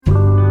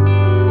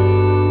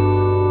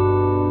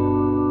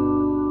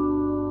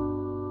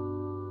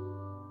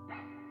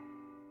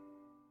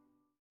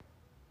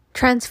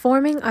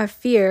transforming our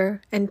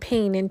fear and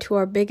pain into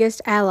our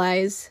biggest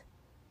allies.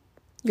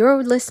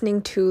 You're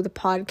listening to the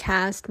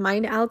podcast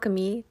Mind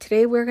Alchemy.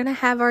 Today we're going to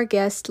have our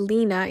guest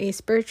Lena, a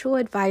spiritual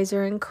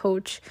advisor and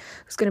coach,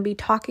 who's going to be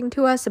talking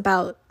to us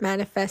about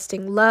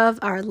manifesting love,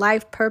 our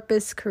life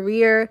purpose,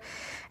 career,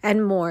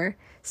 and more.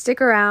 Stick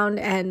around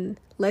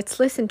and let's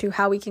listen to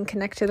how we can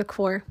connect to the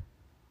core.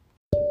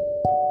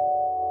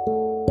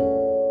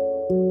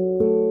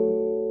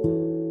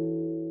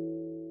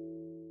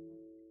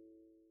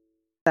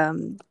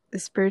 The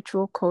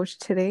spiritual coach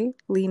today,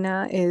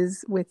 Lena,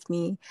 is with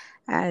me,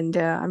 and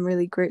I'm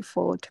really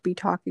grateful to be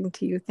talking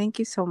to you. Thank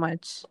you so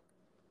much.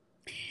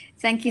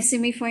 Thank you,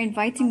 Simi, for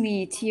inviting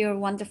me to your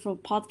wonderful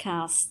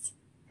podcast.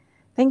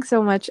 Thanks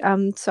so much.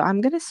 So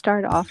I'm going to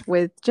start off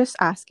with just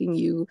asking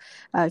you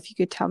if you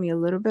could tell me a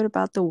little bit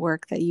about the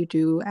work that you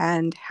do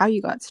and how you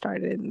got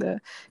started in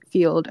the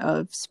field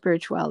of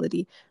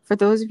spirituality. For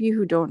those of you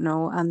who don't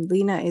know,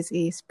 Lena is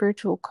a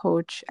spiritual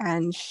coach,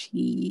 and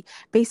she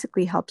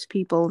basically helps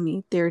people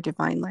meet their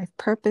divine life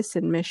purpose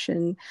and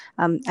mission,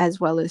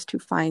 as well as to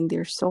find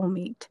their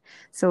soulmate.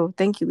 So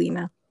thank you,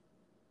 Lena.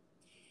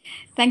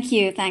 Thank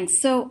you.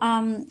 Thanks. So,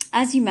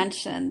 as you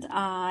mentioned,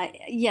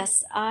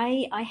 yes,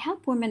 I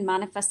help women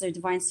manifest their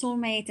divine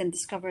soulmate and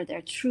discover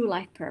their true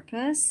life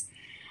purpose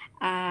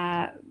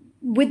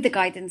with the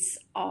guidance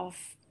of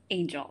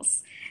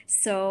angels.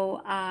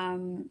 So,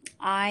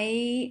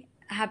 I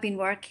have been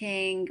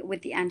working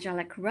with the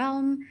angelic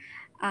realm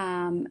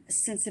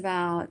since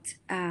about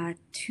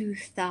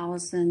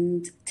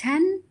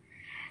 2010,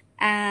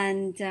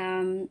 and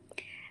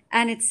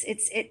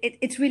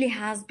it really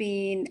has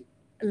been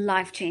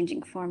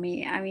life-changing for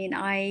me. I mean,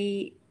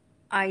 I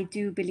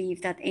do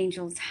believe that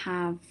angels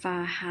have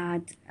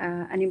had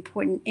an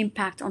important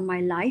impact on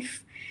my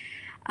life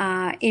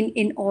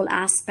in all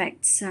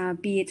aspects,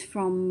 be it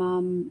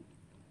from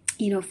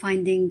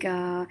finding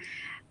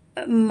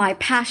my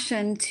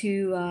passion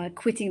to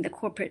quitting the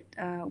corporate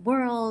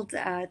world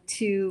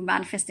to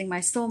manifesting my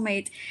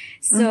soulmate.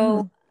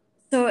 So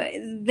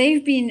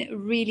they've been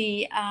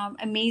really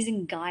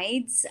amazing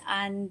guides,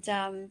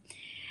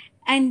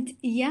 and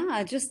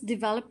yeah, just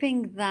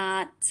developing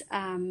that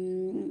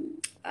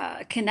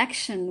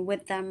connection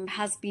with them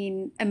has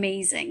been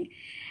amazing.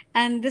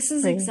 And this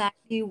is Right.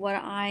 exactly what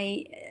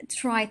I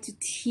try to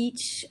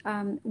teach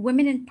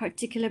women in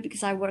particular,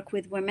 because I work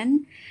with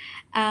women,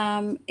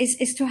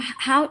 is to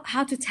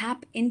how to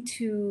tap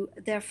into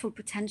their full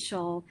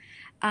potential,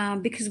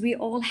 because we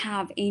all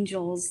have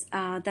angels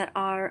that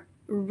are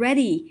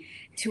ready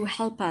to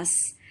help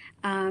us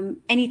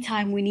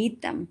anytime we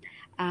need them.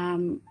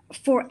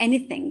 For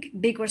anything,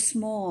 big or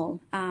small,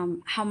 no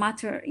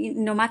matter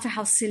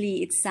how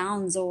silly it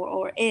sounds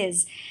or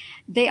is,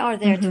 they are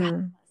there to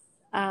help.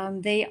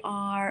 They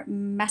are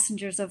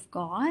messengers of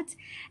God,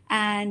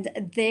 and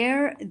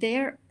their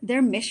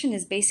mission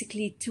is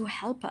basically to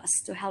help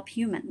us, to help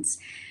humans.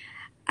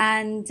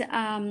 And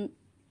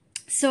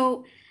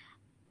so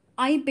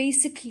I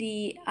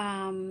basically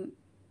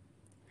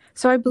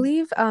So I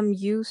believe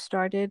you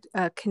started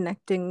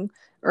connecting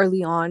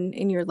early on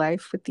in your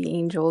life with the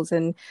angels,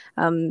 and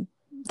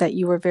that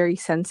you were very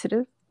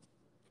sensitive.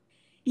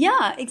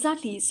 yeah,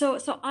 exactly. So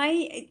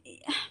I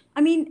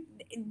mean,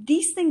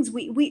 these things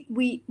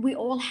we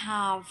all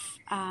have,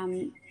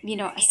 a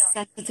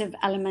sensitive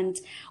element.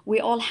 We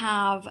all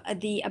have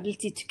the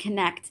ability to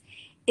connect.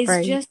 It's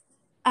Right. just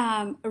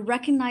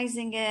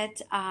recognizing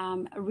it,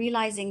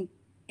 realizing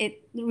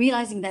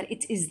that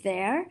it is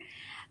there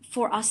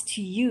for us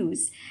to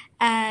use.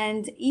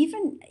 And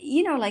even,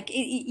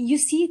 you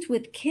see it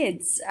with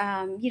kids.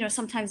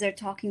 Sometimes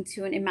they're talking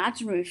to an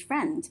imaginary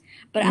friend,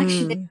 but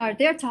actually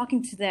they're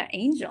talking to their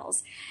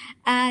angels.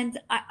 And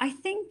I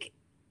think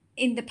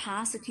in the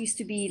past it used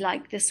to be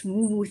like this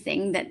woo-woo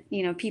thing that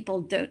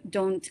people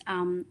don't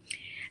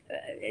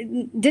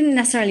didn't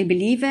necessarily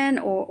believe in,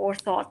 or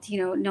thought,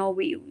 no,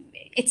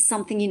 it's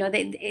something,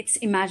 it's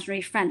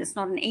imaginary friend, it's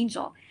not an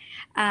angel.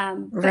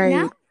 But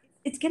now Right.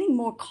 it's getting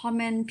more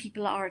common.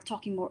 People are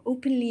talking more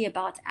openly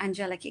about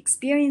angelic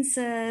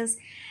experiences,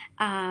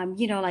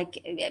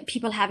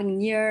 people having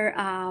near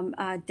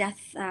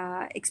death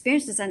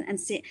experiences, and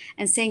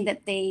saying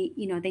that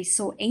they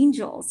saw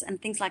angels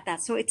and things like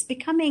that. So it's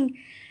becoming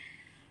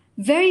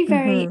very,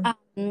 very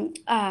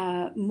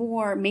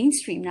more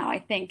mainstream now. I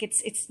think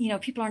it's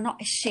people are not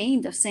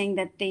ashamed of saying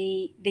that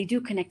they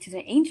do connect to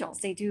their angels.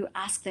 They do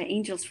ask their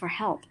angels for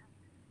help,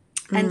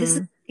 and this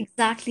is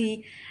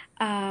exactly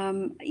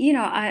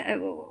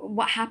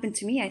what happened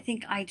to me. I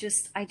think I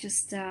just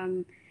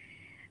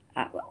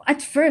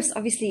at first,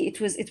 obviously,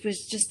 it was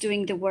just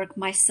doing the work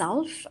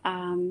myself.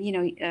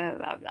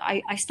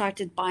 I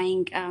started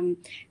buying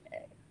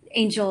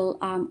angel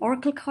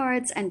oracle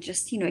cards and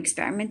just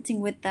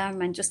experimenting with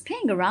them and just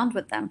playing around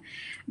with them.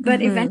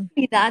 But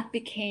eventually that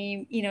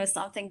became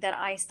something that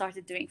I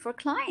started doing for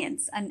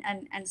clients,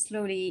 and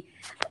slowly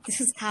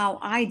this is how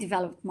I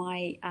developed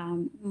my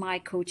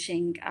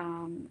coaching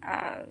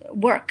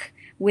work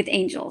with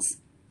angels.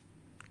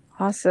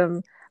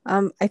 Awesome.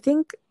 I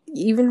think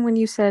even when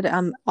you said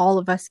all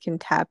of us can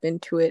tap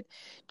into it,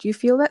 do you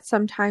feel that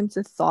sometimes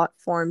the thought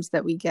forms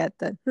that we get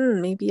that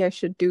maybe I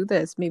should do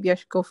this, maybe I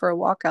should go for a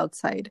walk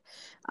outside,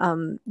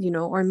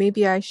 or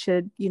maybe I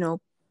should,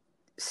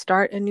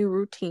 start a new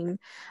routine.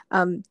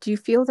 Do you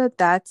feel that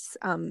that's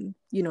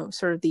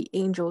sort of the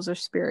angels or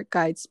spirit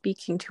guides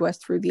speaking to us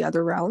through the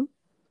other realm?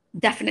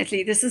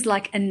 Definitely. This is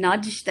like a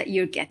nudge that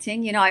you're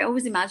getting. I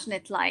always imagine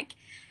it like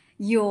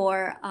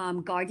your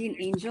guardian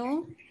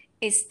angel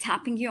is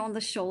tapping you on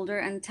the shoulder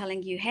and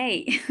telling you,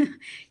 hey,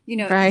 you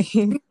know, Right.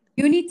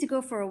 you need to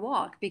go for a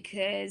walk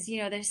because,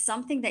 there's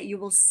something that you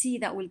will see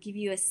that will give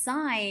you a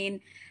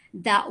sign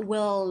that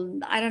will,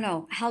 I don't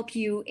know, help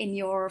you in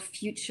your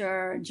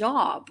future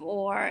job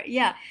or,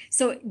 yeah.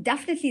 So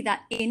definitely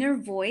that inner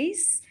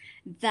voice,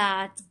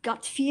 that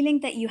gut feeling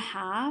that you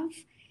have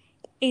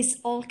is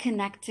all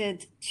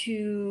connected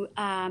to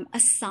a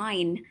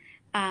sign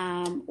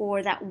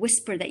or that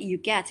whisper that you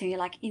get. And you're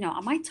like,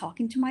 am I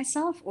talking to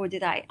myself or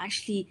did I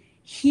actually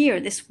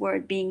hear this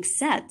word being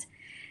said?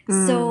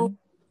 So Mm,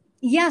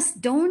 yes,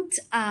 don't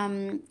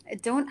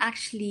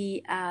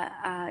actually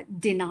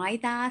deny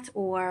that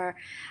or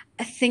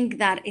think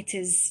that it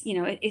is,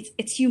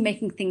 it's you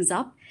making things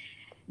up.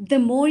 The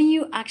more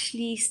you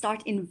actually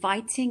start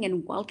inviting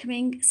and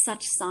welcoming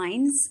such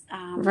signs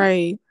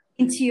right.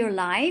 into your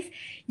life,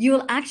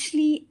 you'll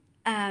actually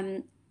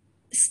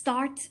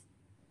start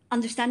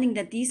understanding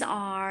that these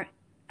are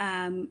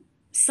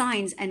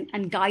signs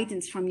and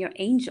guidance from your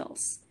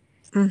angels.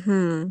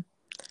 Mm-hmm.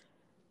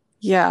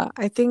 Yeah,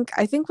 I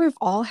think we've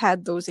all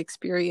had those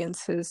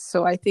experiences.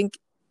 So I think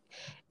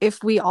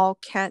if we all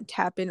can't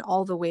tap in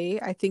all the way,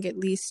 I think at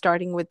least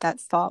starting with that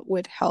thought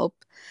would help.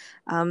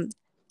 Um,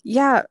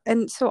 yeah,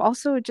 and so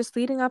also just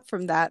leading up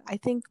from that, I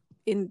think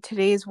in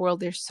today's world,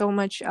 there's so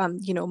much,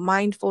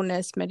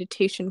 mindfulness,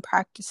 meditation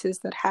practices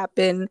that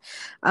happen.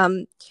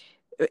 Um,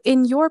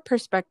 in your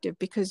perspective,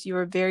 because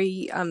you're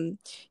very,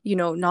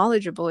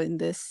 knowledgeable in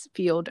this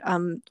field,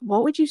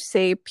 what would you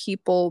say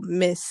people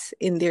miss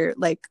in their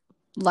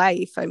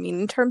life? I mean,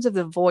 in terms of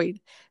the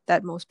void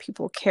that most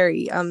people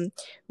carry,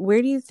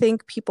 where do you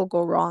think people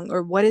go wrong,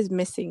 or what is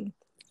missing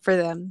for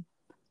them?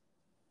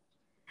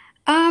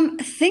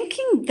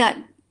 Thinking that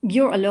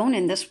you're alone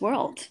in this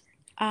world.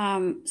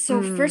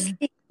 So Mm,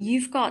 firstly,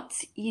 you've got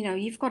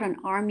an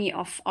army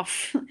of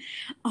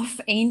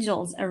of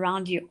angels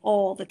around you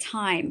all the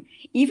time.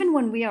 Even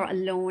when we are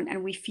alone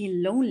and we feel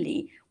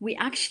lonely, we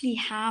actually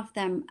have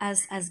them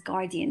as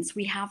guardians.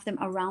 We have them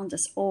around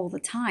us all the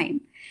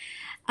time.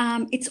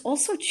 It's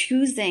also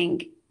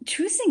choosing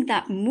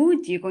that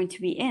mood you're going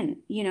to be in.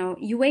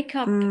 You wake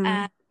up mm,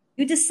 and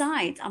you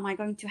decide, am I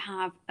going to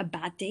have a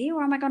bad day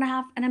or am I going to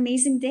have an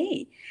amazing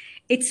day?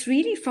 It's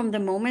really from the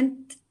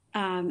moment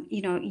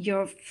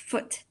your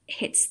foot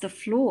hits the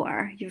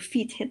floor, your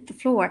feet hit the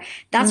floor.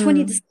 That's when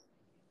you mm, decide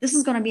this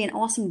is going to be an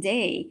awesome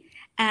day,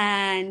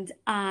 and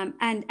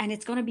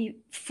it's going to be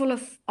full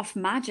of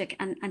magic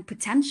and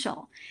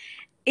potential.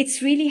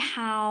 It's really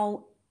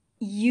how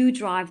you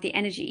drive the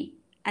energy,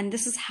 and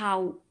this is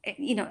how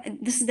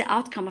this is the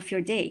outcome of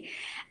your day.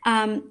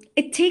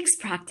 It takes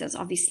practice,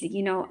 obviously.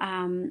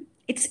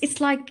 It's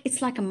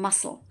like a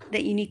muscle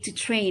that you need to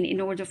train in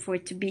order for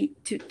it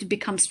to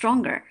become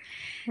stronger.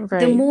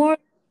 The right. more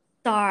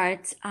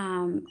start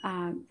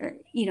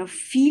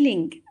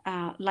feeling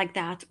like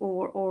that,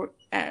 or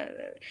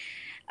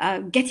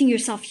getting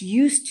yourself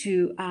used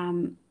to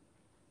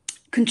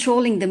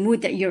controlling the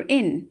mood that you're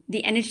in,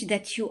 the energy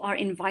that you are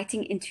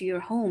inviting into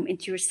your home,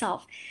 into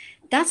yourself,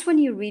 that's when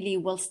you really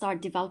will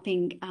start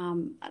developing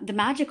the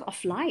magic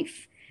of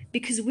life,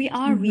 because we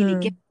are really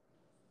given Mm-hmm.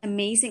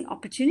 amazing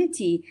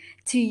opportunity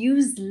to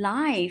use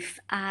life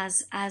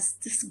as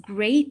this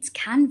great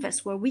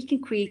canvas where we can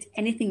create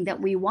anything that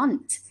we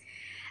want.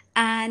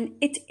 And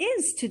it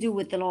is to do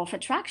with the law of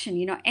attraction.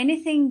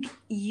 Anything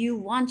you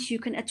want, you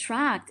can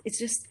attract. It's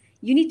just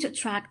you need to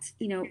attract,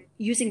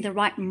 using the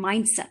right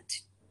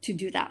mindset to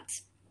do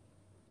that.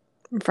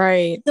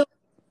 Right. So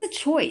it's a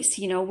choice.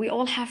 We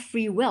all have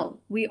free will.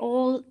 We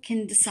all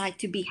can decide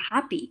to be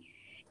happy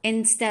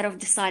instead of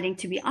deciding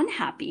to be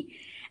unhappy.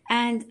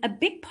 And a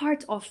big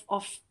part of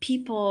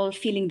people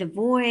feeling the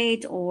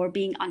void or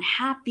being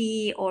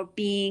unhappy or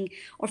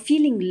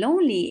feeling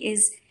lonely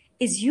is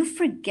you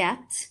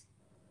forget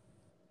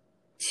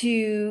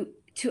to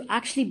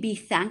actually be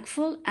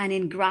thankful and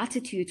in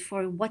gratitude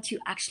for what you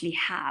actually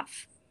have.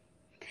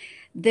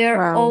 Wow.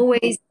 There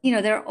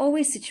are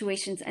always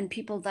situations and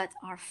people that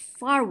are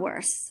far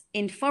worse,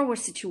 in far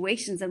worse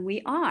situations than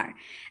we are.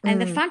 And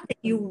the Mm, fact that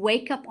you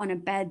wake up on a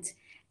bed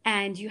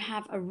and you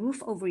have a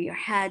roof over your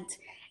head,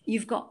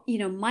 you've got,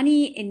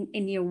 money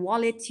in your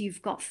wallet,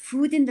 you've got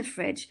food in the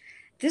fridge.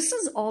 This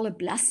is all a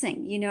blessing,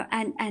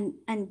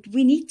 and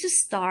we need to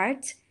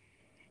start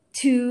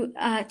to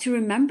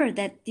remember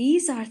that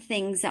these are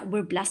things that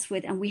we're blessed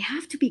with, and we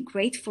have to be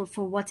grateful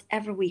for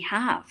whatever we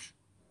have.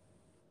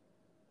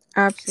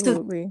 So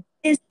absolutely.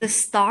 this is the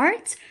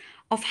start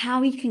of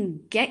how you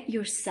can get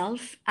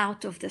yourself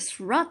out of this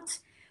rut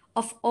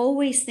of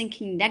always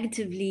thinking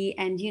negatively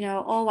and,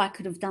 oh, I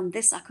could have done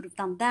this, I could have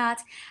done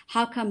that.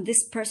 How come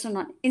this person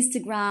on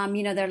Instagram,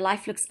 their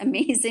life looks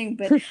amazing,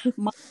 but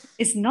mine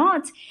is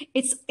not?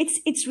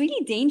 It's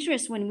really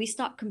dangerous when we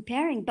start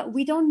comparing, but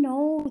we don't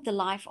know the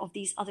life of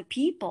these other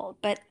people.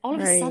 But all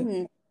of a Right.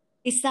 sudden,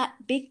 it's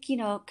that big,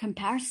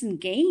 comparison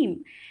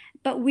game.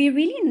 But we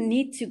really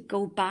need to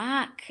go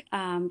back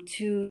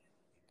to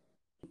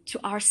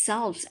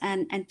ourselves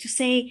and to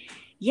say,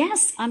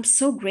 yes, I'm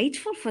so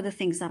grateful for the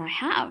things that I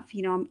have.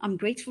 I'm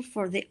grateful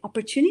for the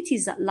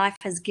opportunities that life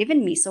has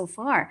given me so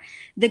far,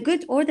 the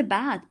good or the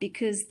bad,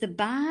 because the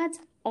bad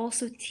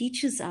also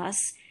teaches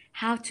us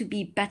how to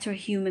be better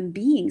human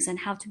beings and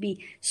how to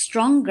be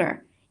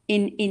stronger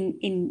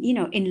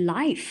in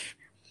life.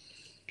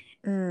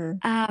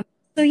 Mm. Um,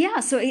 so yeah,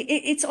 so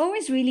it's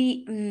always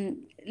really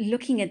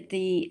looking at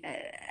the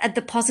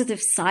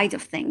positive side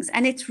of things,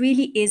 and it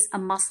really is a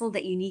muscle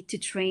that you need to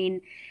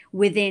train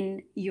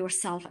within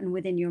yourself and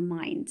within your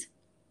mind.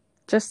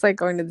 Just like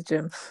going to the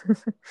gym.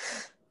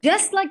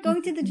 Just like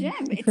going to the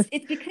gym,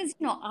 it's because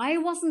I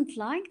wasn't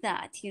like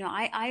that.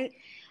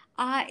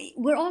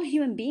 We're all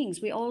human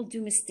beings. We all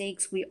do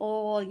mistakes. We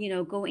all,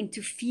 go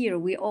into fear.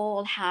 We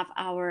all have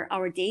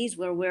our days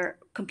where we're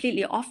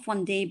completely off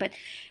one day, but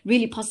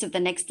really positive the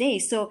next day.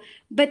 So,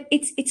 but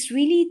it's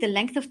really the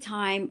length of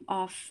time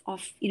of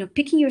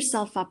picking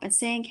yourself up and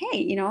saying,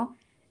 hey,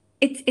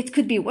 it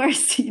could be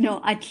worse.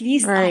 At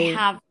least I Right.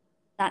 have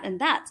that and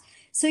that.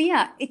 So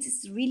yeah,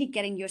 it's really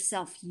getting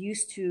yourself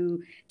used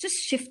to just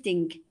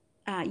shifting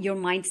your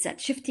mindset,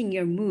 shifting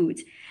your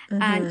mood,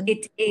 and Mm-hmm.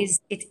 it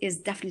is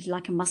definitely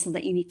like a muscle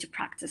that you need to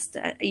practice.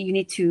 That you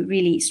need to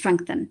really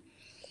strengthen.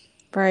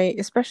 Right.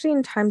 Especially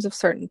in times of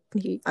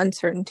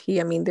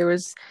uncertainty. I mean, there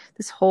was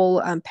this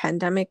whole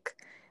pandemic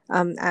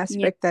Yeah,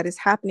 aspect that is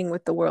happening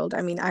with the world.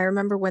 I mean, I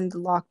remember when the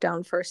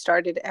lockdown first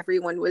started,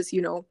 everyone was,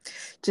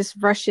 just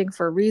rushing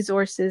for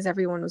resources.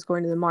 Everyone was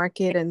going to the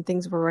market and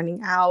things were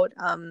running out.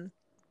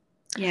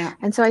 yeah.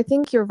 And so I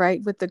think you're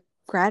right with the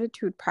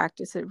gratitude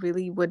practice. It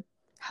really would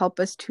help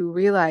us to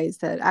realize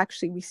that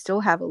actually we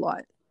still have a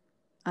lot.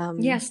 Um,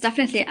 Yes,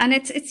 definitely. And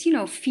it's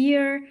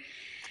fear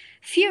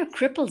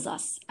cripples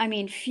us. I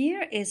mean,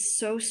 fear is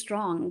so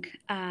strong,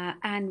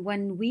 and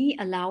when we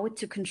allow it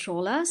to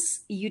control us,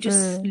 you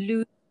just mm,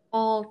 lose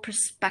all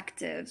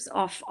perspectives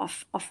of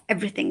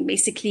everything.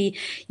 Basically,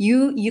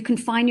 you can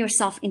find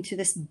yourself into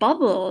this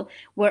bubble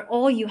where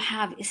all you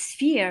have is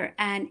fear,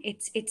 and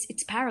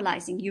it's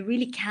paralyzing. You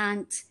really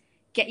can't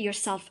get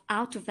yourself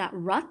out of that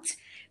rut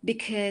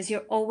because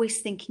you're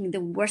always thinking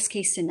the worst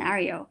case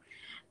scenario.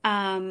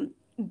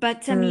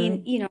 But I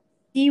mean, mm,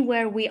 see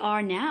where we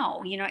are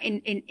now.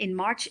 In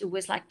March, it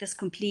was like this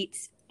complete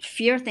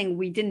fear thing.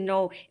 We didn't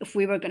know if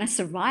we were going to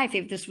survive,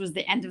 if this was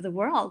the end of the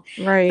world.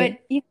 right. But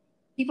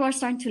people are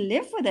starting to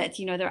live with it.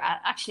 They're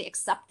actually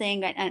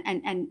accepting,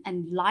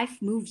 and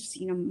life moves.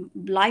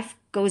 Life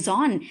goes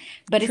on.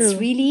 But it's True.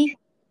 really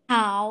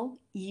how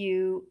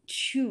you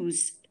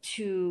choose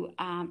to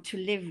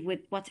live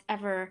with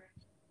whatever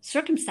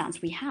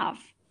circumstance we have.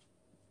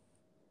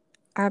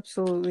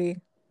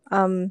 Absolutely.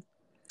 Um,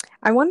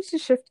 I wanted to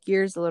shift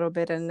gears a little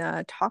bit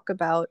and talk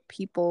about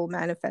people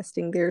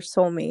manifesting their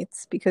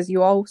soulmates because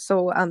you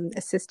also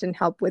assist and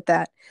help with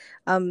that.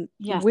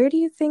 Yes. Where do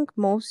you think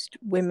most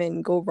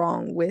women go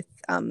wrong with,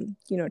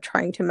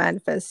 trying to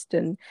manifest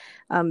and,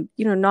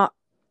 not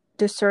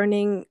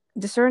discerning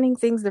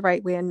things the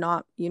right way and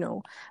not,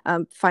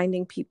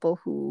 finding people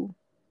who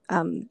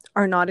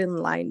are not in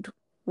line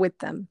with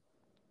them?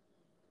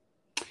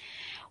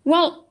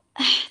 Well,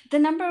 the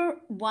number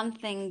one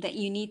thing that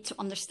you need to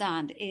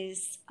understand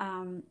is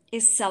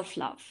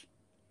self-love.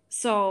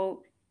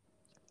 So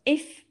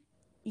if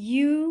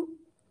you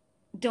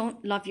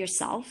don't love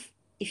yourself,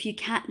 if you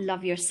can't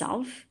love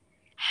yourself,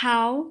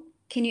 how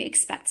can you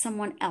expect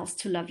someone else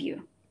to love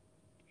you?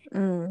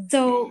 Mm,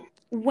 So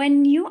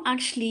when you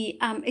actually,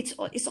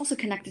 it's also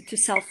connected to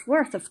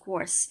self-worth, of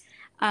course.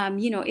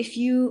 If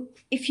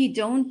you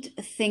don't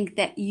think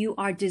that you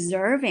are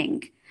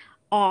deserving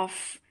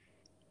of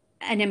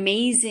an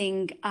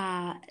amazing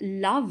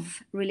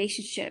love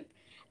relationship,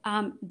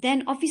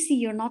 then obviously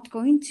you're not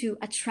going to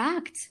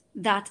attract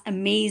that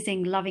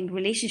amazing loving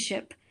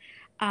relationship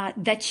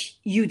that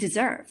you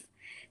deserve.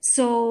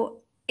 So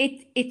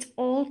it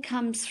all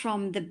comes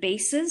from the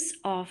basis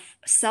of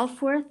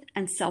self-worth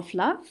and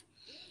self-love.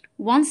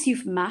 Once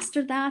you've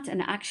mastered that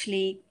and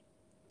actually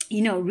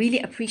really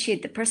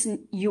appreciate the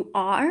person you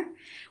are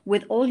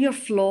with all your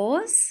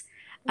flaws,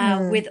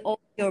 mm, with all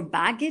your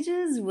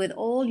baggages, with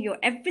all your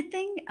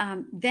everything,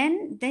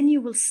 then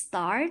you will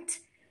start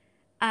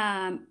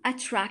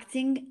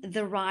attracting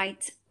the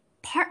right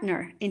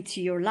partner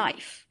into your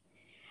life.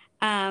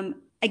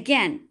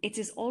 Again, it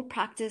is all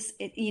practice.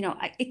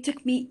 It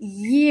took me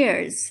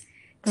years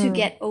to Mm.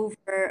 get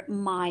over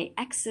my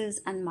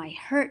exes and my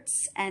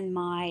hurts and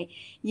my,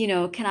 you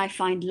know, can I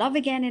find love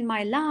again in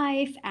my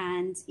life?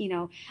 And, you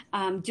know,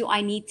 do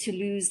I need to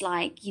lose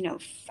like, you know,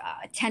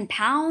 10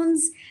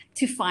 pounds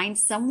to find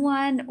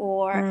someone?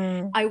 Or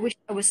Mm. I wish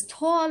I was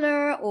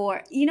taller,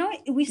 or, you know,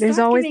 we There's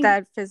start always giving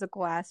that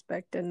physical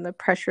aspect and the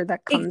pressure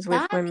that comes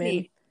with women.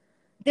 exactly.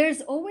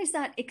 There's always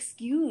that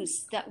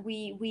excuse that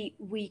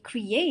we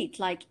create,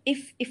 like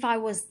if I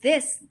was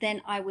this,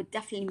 then I would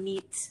definitely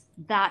meet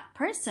that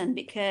person,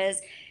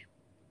 because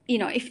you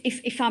know,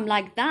 if I'm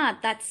like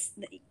that,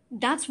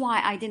 that's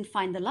why I didn't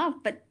find the love.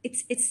 But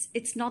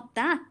it's not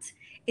that.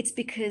 It's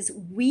because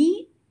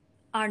we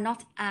are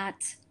not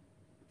at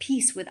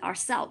peace with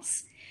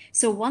ourselves.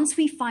 So once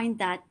we find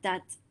that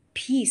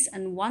peace,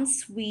 and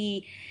once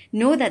we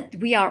know that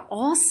we are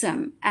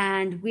awesome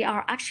and we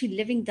are actually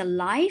living the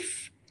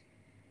life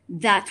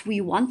that we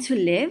want to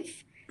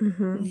live,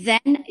 Mm-hmm.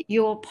 then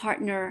your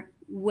partner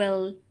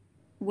will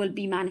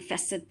be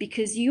manifested,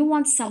 because you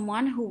want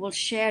someone who will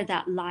share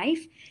that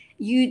life.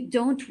 You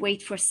don't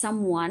wait for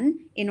someone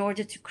in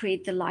order to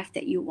create the life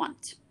that you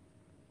want.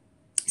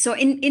 So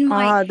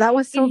That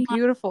was so in my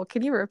beautiful.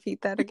 Can you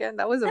repeat that again?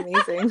 That was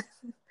amazing.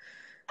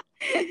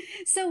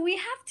 so we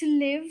have to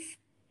live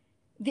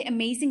the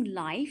amazing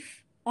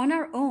life on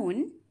our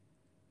own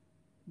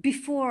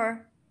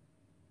before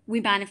we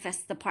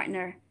manifest the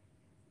partner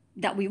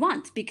that we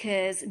want,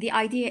 because the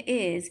idea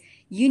is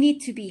you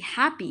need to be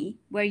happy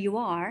where you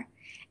are,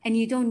 and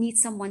you don't need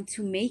someone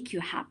to make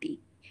you happy.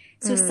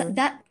 So Mm.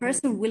 that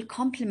person will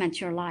complement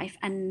your life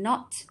and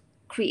not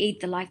create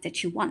the life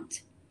that you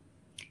want.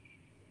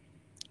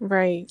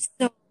 Right.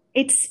 So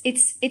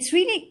it's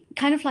really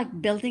kind of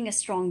like building a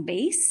strong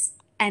base,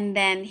 and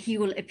then he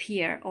will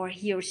appear, or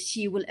he or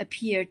she will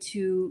appear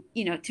to,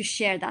 you know, to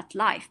share that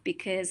life,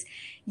 because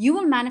you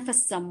will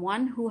manifest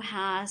someone who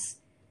has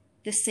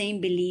the same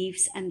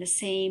beliefs and the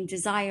same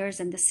desires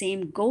and the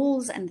same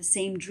goals and the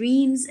same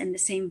dreams and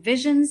the same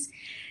visions.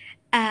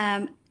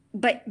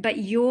 But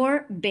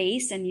your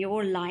base and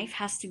your life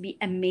has to be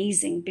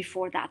amazing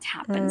before that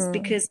happens, Mm.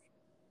 because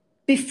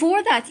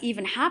before that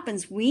even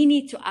happens, we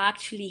need to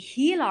actually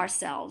heal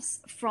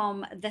ourselves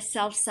from the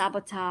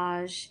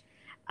self-sabotage,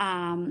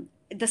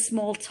 the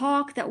small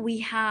talk that we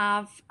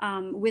have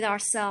with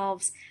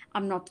ourselves.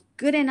 I'm not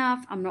good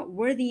enough. I'm not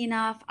worthy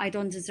enough. I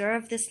don't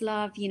deserve this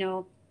love, you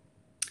know.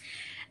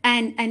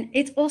 And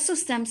it also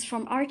stems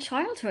from our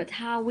childhood,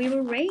 how we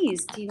were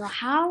raised, you know,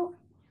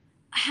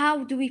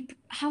 how do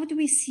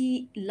we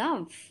see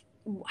love?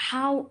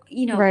 How,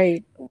 you know,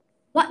 Right.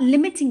 what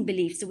limiting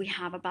beliefs do we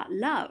have about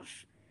love?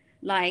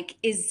 Like,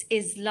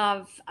 is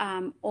love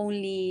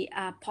only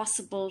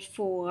possible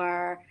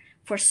for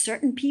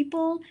certain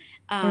people?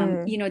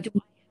 Mm. You know, do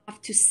I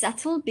have to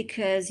settle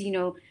because, you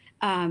know,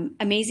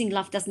 amazing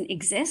love doesn't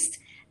exist?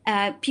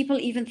 People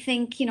even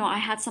think, you know, I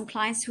had some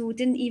clients who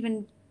didn't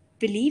even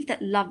believe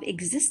that love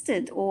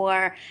existed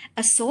or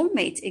a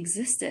soulmate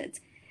existed.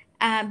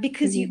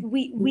 Because Mm.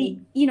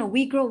 we you know,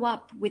 we grow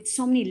up with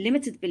so many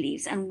limited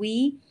beliefs, and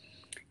we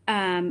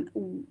um,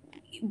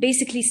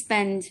 basically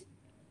spend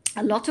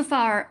a lot of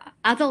our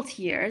adult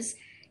years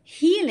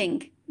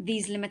healing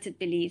these limited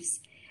beliefs.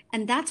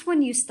 And that's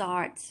when you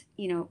start,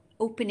 you know,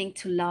 opening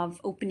to love,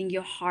 opening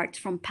your heart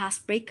from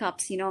past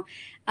breakups. You know,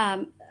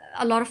 um,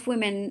 a lot of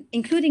women,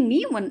 including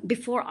me, when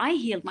before I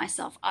healed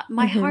myself,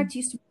 my Mm-hmm. heart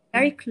used to be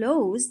very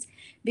closed,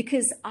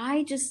 because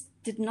I just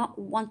did not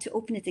want to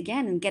open it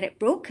again and get it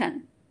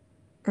broken.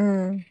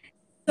 Mm.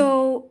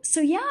 So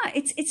yeah,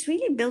 it's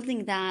really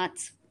building that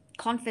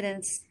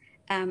confidence.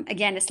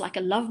 Again, it's like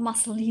a love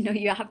muscle. You know,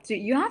 you have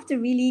to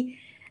really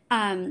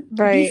be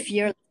Right.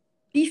 fearless.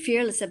 Be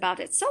fearless about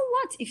it. So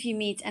what if you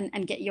meet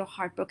and get your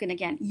heart broken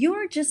again?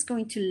 You're just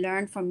going to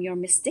learn from your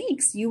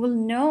mistakes. You will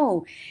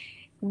know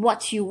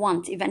what you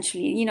want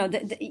eventually. You know,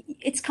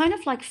 it's kind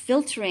of like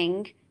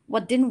filtering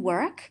what didn't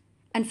work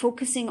and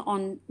focusing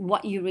on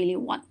what you really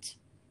want.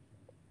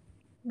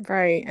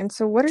 Right. And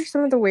so what are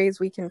some of the ways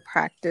we can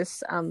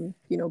practice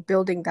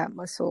building that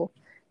muscle,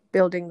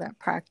 building that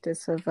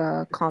practice of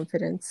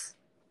confidence?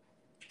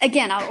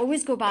 Again, I'll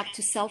always go back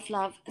to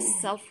self-love,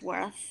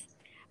 self-worth.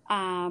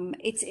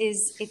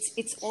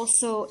 It's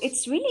also,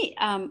 it's really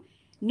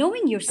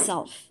knowing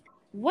yourself.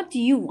 What do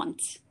you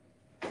want,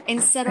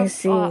 instead I of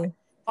see.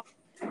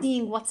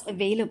 seeing what's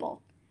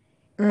available?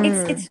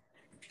 It's Mm. it's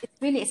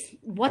it's really, it's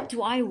what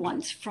do I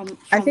want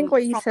I think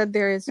what you from said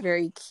there is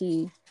very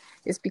key,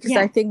 is because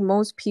I yeah. think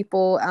most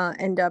people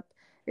end up,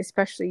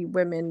 especially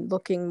women,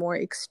 looking more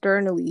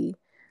externally,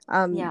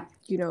 Yeah.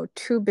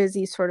 too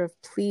busy sort of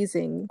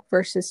pleasing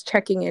versus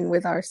checking in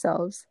with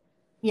ourselves.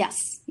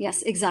 Yes,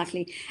 yes,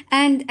 exactly.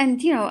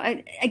 And you know,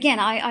 again,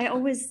 I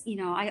always, you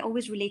know, I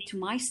always relate to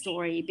my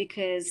story,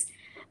 because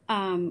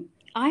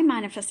I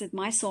manifested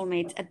my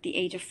soulmate at the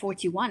age of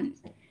 41.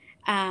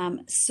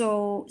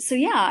 So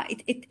yeah,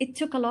 it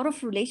took a lot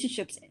of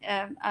relationships,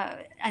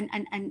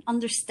 and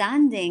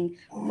understanding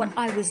what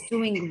I was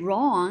doing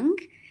wrong,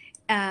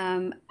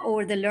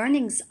 or the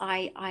learnings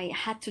I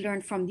had to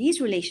learn from these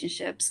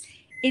relationships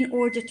in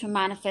order to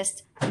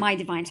manifest my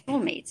divine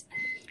soulmate.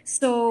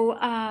 So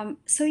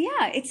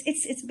yeah,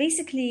 it's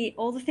basically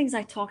all the things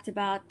I talked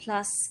about.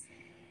 Plus,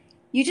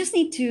 you just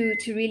need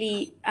to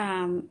really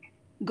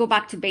go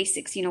back to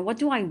basics. You know, what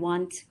do I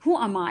want? Who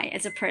am I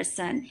as a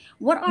person?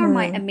 What are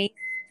my Mm, amazing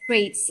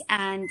traits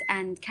and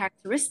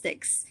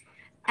characteristics?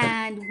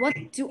 And what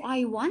do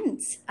I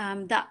want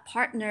that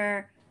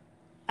partner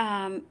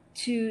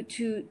to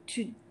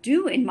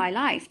do in my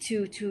life?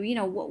 To you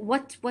know,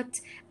 what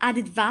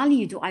added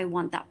value do I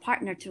want that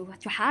partner to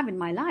have in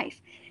my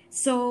life?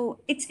 So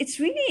it's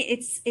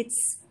really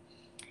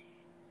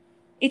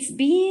it's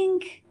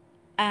being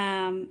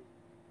um,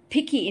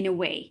 picky in a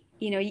way.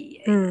 You know,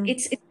 mm.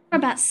 it's not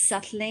about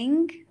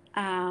settling.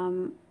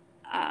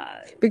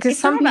 Because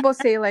It's some not about people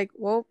say like,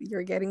 well,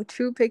 you're getting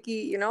too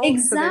picky, you know?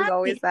 So there's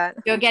always exactly. that.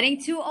 You're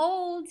getting too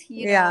old.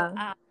 Yeah.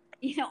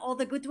 You know, all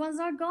the good ones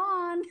are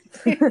gone.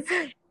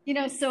 You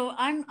know, so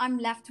I'm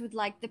left with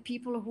like the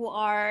people who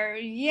are,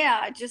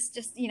 yeah, just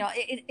you know,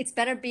 it's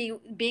better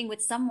being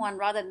with someone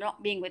rather than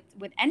not being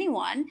with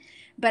anyone.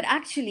 But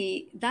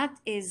actually, that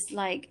is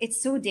like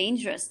it's so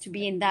dangerous to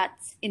be in that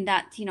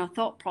you know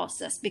thought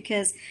process,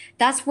 because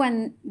that's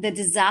when the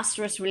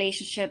disastrous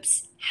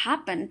relationships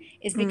happen.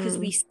 Is because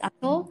we Mm,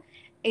 settle,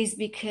 is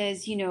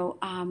because you know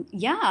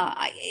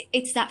yeah,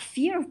 it's that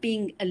fear of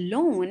being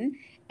alone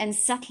and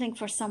settling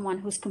for someone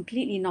who's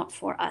completely not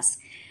for us.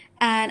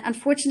 And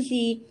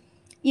unfortunately,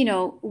 you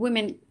know,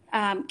 women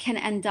can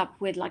end up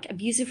with like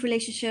abusive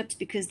relationships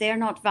because they're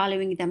not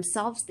valuing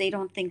themselves. They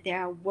don't think they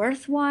are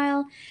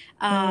worthwhile.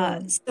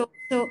 mm.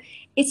 So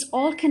it's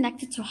all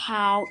connected to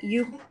how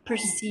you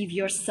perceive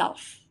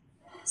yourself.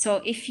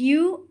 So if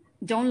you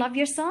don't love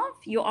yourself,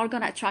 you are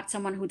going to attract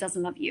someone who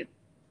doesn't love you.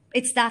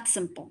 It's that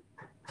simple.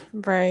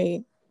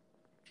 Right.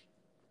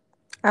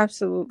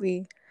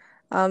 Absolutely.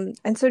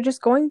 And so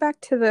just going back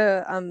to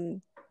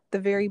the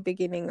very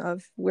beginning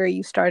of where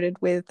you started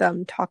with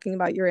talking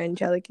about your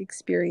angelic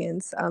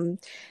experience,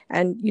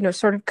 and you know,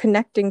 sort of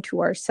connecting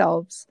to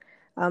ourselves,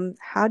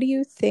 how do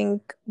you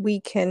think we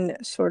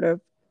can sort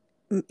of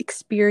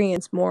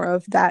experience more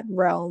of that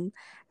realm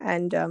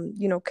and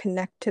you know,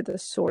 connect to the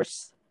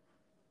source?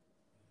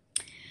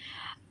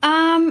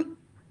 Um,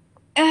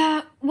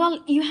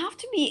 well, you have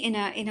to be in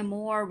a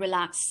more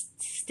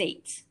relaxed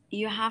state.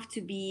 You have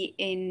to be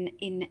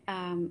in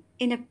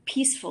a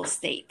peaceful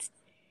state.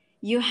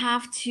 You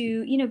have to,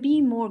 you know,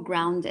 be more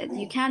grounded.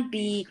 You can't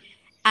be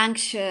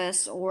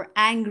anxious or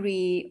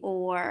angry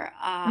or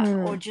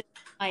Mm, just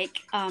like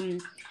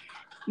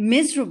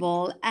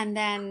miserable, and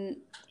then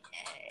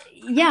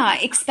yeah,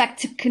 expect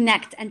to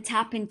connect and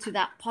tap into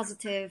that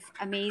positive,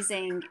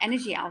 amazing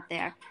energy out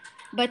there.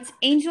 But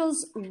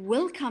angels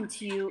will come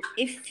to you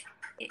if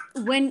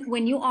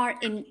when you are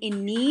in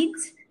need,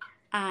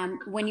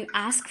 when you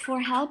ask for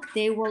help,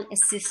 they will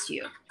assist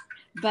you.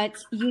 But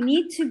you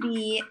need to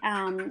be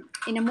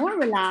in a more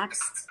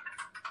relaxed,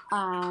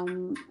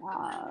 um,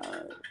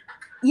 uh,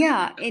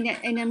 yeah,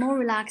 in a more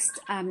relaxed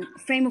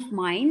frame of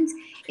mind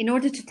in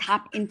order to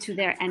tap into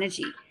their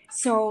energy.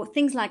 So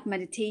things like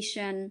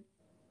meditation,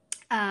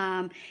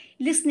 um,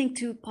 listening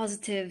to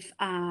positive,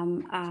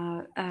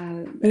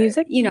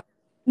 music? you know,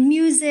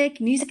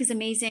 music. Music is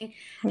amazing.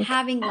 Okay.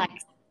 Having like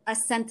a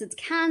scented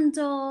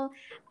candle,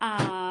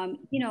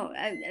 you know,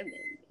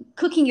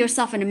 cooking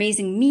yourself an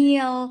amazing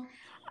meal,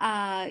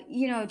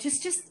 you know,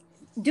 just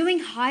doing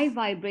high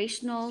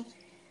vibrational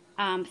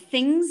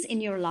things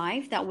in your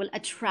life that will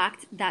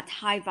attract that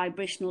high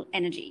vibrational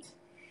energy.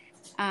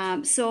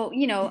 So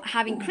you know,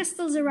 having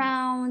crystals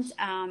around,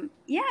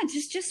 yeah,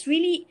 just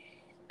really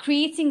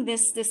creating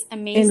this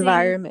amazing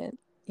Environment.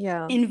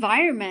 Yeah.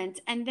 environment,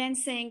 and then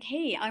saying,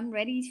 "Hey, I'm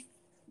ready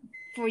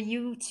for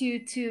you to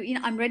you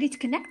know, I'm ready to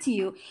connect to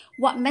you.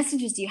 What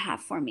messages do you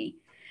have for me?"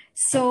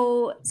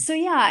 So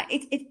yeah,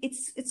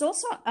 it's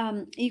also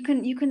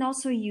you can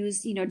also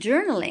use you know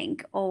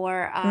journaling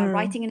or Mm,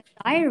 writing in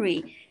a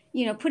diary.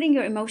 You know, putting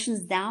your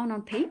emotions down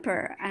on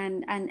paper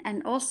and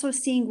also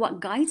seeing what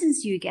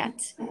guidance you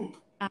get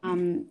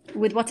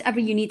with whatever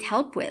you need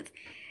help with.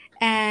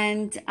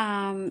 And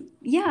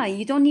yeah,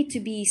 you don't need to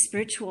be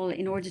spiritual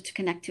in order to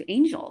connect to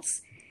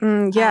angels.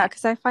 yeah,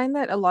 because I find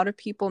that a lot of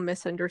people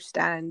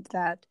misunderstand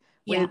that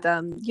Yeah, with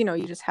you know,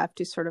 you just have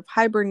to sort of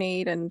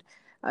hibernate and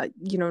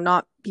you know,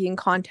 not be in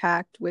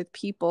contact with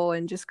people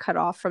and just cut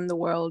off from the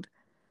world.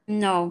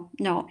 no,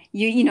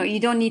 you know, you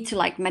don't need to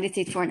like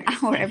meditate for an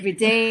hour every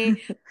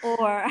day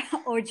or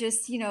or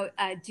just you know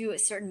do a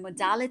certain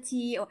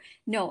modality. Or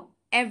no,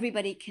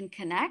 everybody can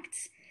connect.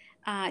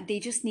 They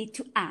just need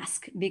to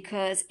ask,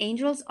 because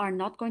angels are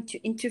not going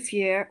to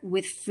interfere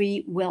with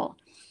free will.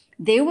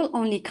 They will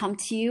only come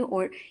to you,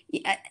 or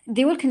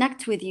they will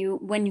connect with you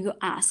when you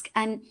ask.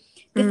 And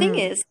the thing Mm,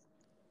 is,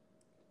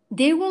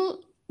 they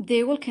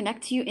will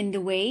connect to you in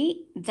the way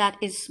that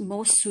is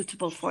most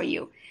suitable for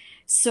you.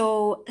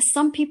 So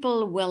some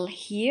people will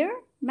hear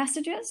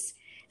messages.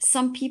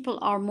 Some people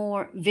are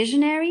more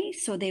visionary,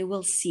 so they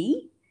will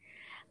see.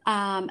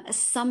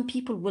 Some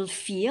people will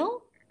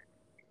feel.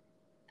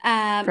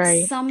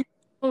 right. Some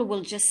people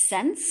will just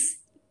sense.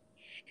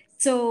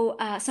 So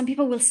some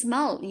people will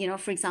smell,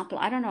 for example,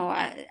 I don't know,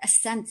 a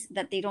scent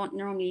that they don't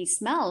normally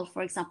smell,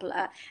 for example,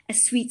 a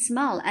sweet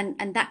smell,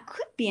 and that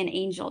could be an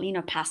angel,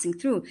 passing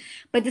through.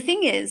 But the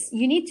thing is,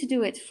 you need to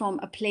do it from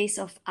a place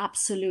of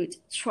absolute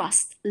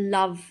trust,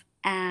 love,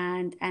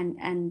 and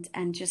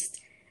just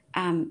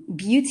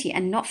beauty,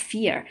 and not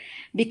fear,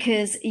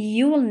 because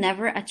you will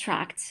never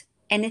attract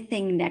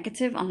anything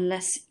negative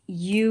unless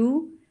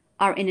you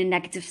are in a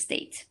negative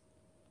state.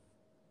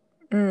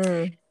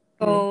 Mm.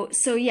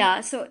 So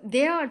yeah, so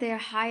they're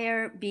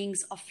higher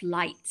beings of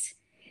light,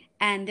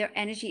 and their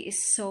energy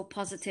is so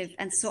positive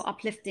and so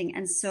uplifting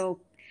and so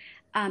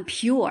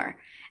pure.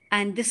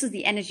 And this is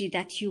the energy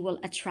that you will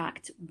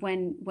attract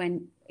when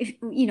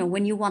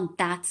you want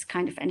that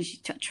kind of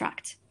energy to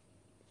attract.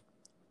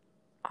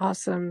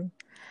 Awesome.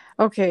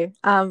 Okay.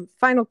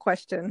 Final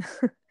question.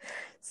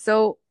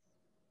 So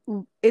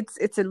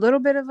it's a little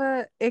bit of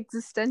a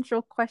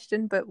existential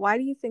question, but why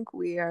do you think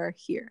we are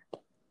here?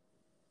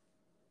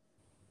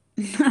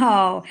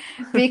 No,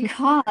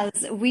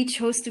 because we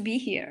chose to be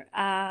here.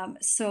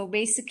 So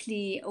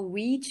basically,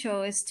 we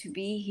chose to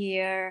be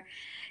here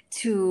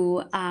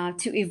to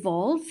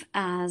evolve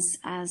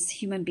as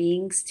human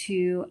beings,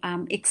 to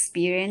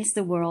experience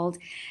the world,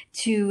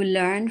 to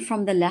learn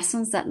from the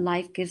lessons that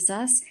life gives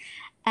us.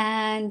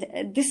 And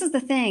this is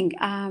the thing,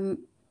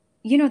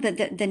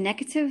 the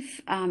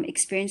negative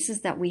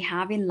experiences that we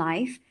have in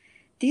life,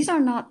 these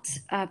are not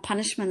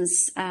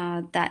punishments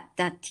that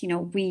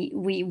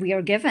we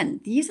are given.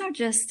 These are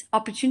just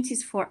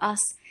opportunities for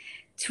us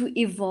to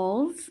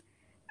evolve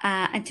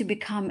and to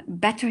become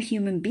better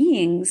human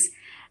beings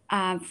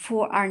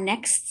for our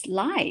next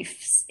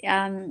lives.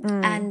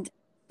 And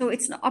so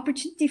it's an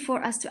opportunity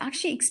for us to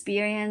actually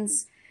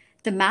experience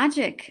the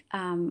magic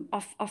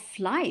of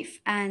life.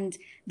 And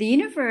the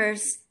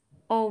universe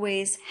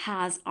always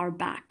has our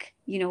back.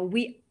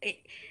 The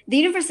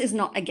universe is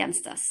not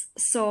against us.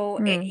 So,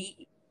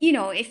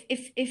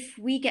 if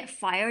we get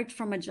fired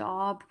from a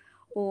job,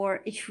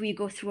 or if we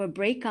go through a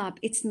breakup,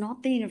 it's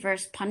not the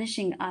universe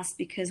punishing us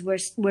because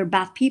we're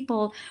bad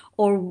people,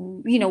 or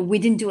we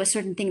didn't do a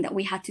certain thing that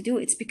we had to do.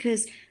 It's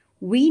because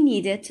we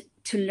needed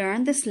to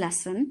learn this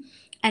lesson,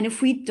 and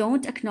if we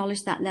don't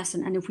acknowledge that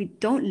lesson, and if we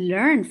don't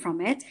learn from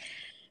it,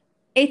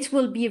 it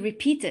will be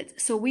repeated.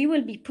 So we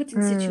will be put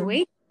in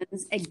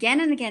situations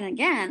again and again and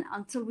again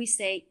until we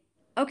say,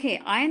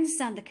 okay, I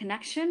understand the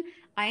connection.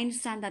 I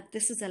understand that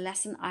this is a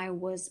lesson I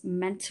was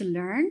meant to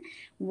learn.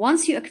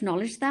 Once you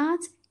acknowledge that,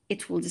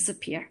 it will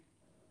disappear.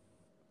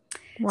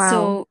 Wow.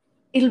 So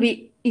it'll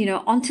be,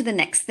 on to the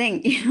next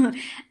thing,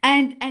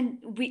 and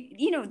we,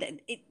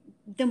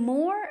 the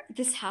more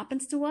this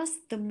happens to us,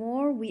 the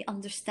more we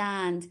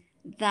understand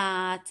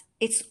that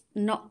it's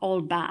not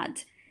all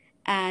bad.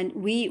 And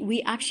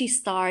we actually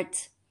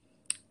start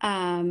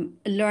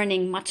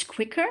learning much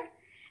quicker,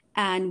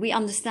 and we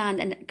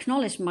understand and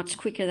acknowledge much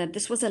quicker that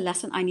this was a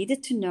lesson I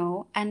needed to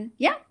know. And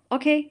yeah,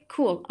 okay,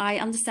 cool, I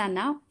understand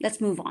now.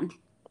 Let's move on.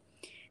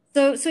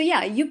 So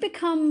yeah, you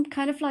become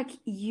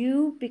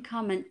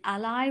an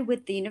ally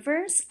with the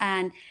universe,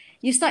 and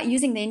you start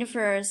using the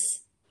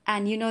universe,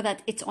 and you know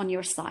that it's on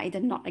your side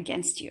and not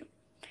against you.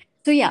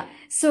 So yeah,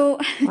 so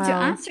to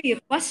Wow. answer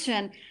your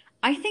question,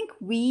 I think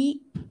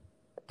we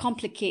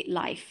complicate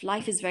life.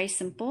 Life is very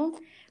simple,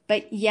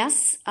 but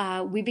yes,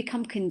 we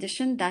become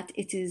conditioned that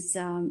it is,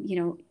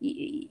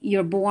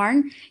 you're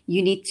born,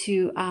 you need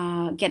to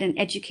get an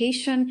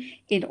education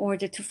in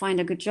order to find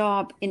a good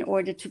job, in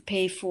order to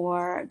pay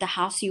for the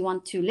house you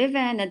want to live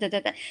in.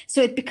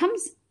 So it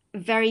becomes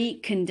very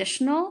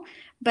conditional,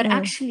 but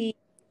actually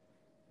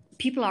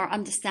people are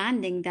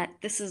understanding that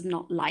this is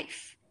not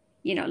life.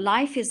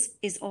 Life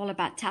is all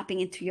about tapping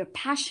into your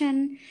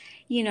passion,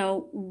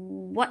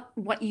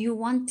 what you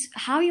want,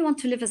 how you want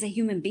to live as a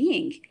human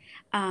being.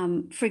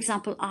 For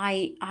example,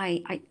 I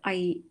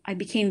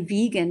became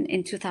vegan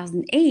in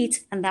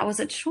 2008, and that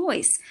was a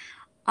choice.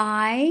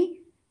 I'm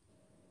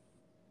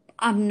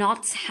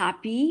not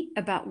happy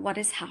about what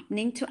is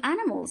happening to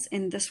animals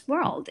in this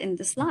world, in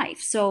this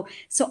life. So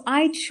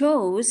I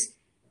chose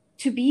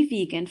to be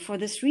vegan for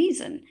this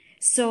reason.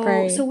 So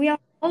Right. we are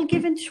all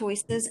given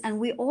choices, and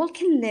we all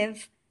can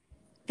live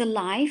the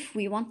life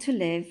we want to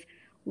live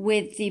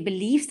with the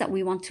beliefs that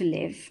we want to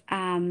live.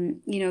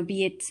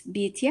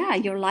 Be it yeah,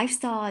 your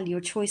lifestyle,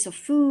 your choice of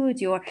food,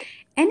 your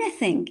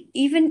anything.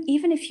 Even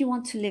if you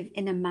want to live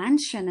in a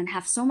mansion and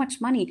have so much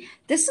money,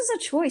 this is a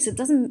choice. It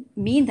doesn't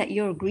mean that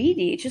you're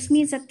greedy. It just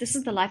means that this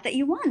is the life that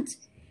you want.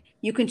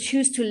 You can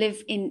choose to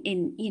live in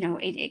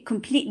a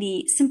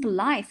completely simple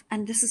life,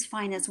 and this is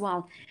fine as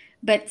well.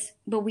 But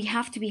we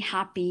have to be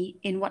happy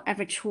in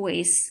whatever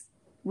choice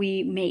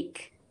we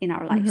make in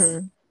our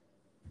lives.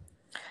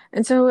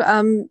 And so,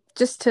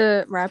 just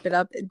to wrap it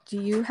up,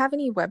 do you have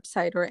any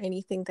website or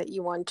anything that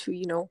you want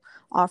to,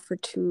 offer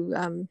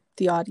to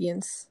the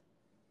audience?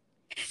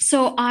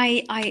 So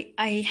I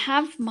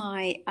have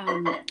my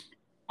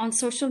on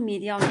social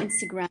media, on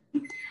Instagram.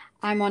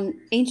 I'm on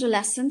Angel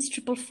Essence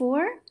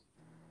 444,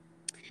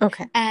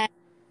 Okay.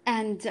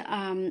 and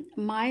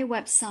my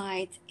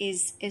website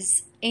is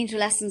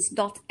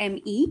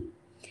angellessons.me.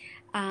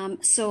 I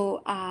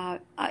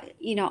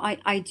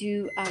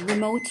do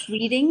remote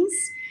readings,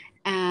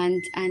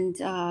 and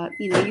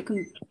you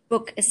can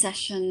book a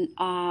session,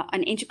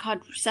 an angel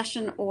card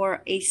session,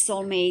 or a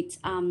soulmate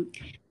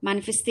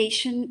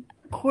manifestation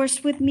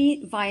course with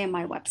me via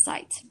my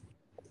website.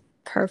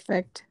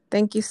 Perfect.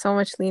 Thank you so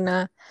much,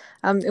 Lena.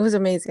 It was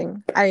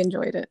amazing. I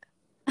enjoyed it.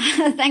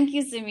 Thank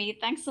you, Simi.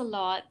 Thanks a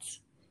lot.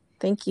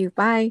 Thank you.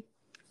 Bye.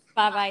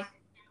 Bye-bye.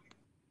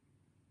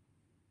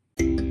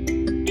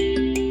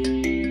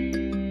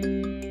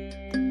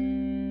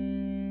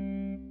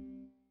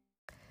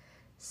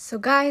 So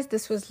guys,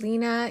 this was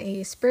Lena,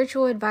 a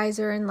spiritual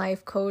advisor and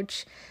life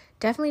coach.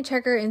 Definitely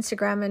check her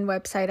Instagram and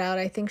website out.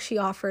 I think she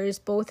offers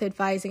both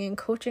advising and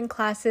coaching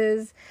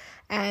classes.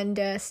 And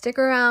stick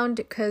around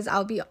because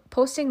I'll be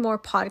posting more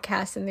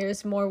podcasts and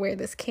there's more where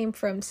this came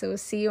from. So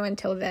see you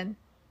until then.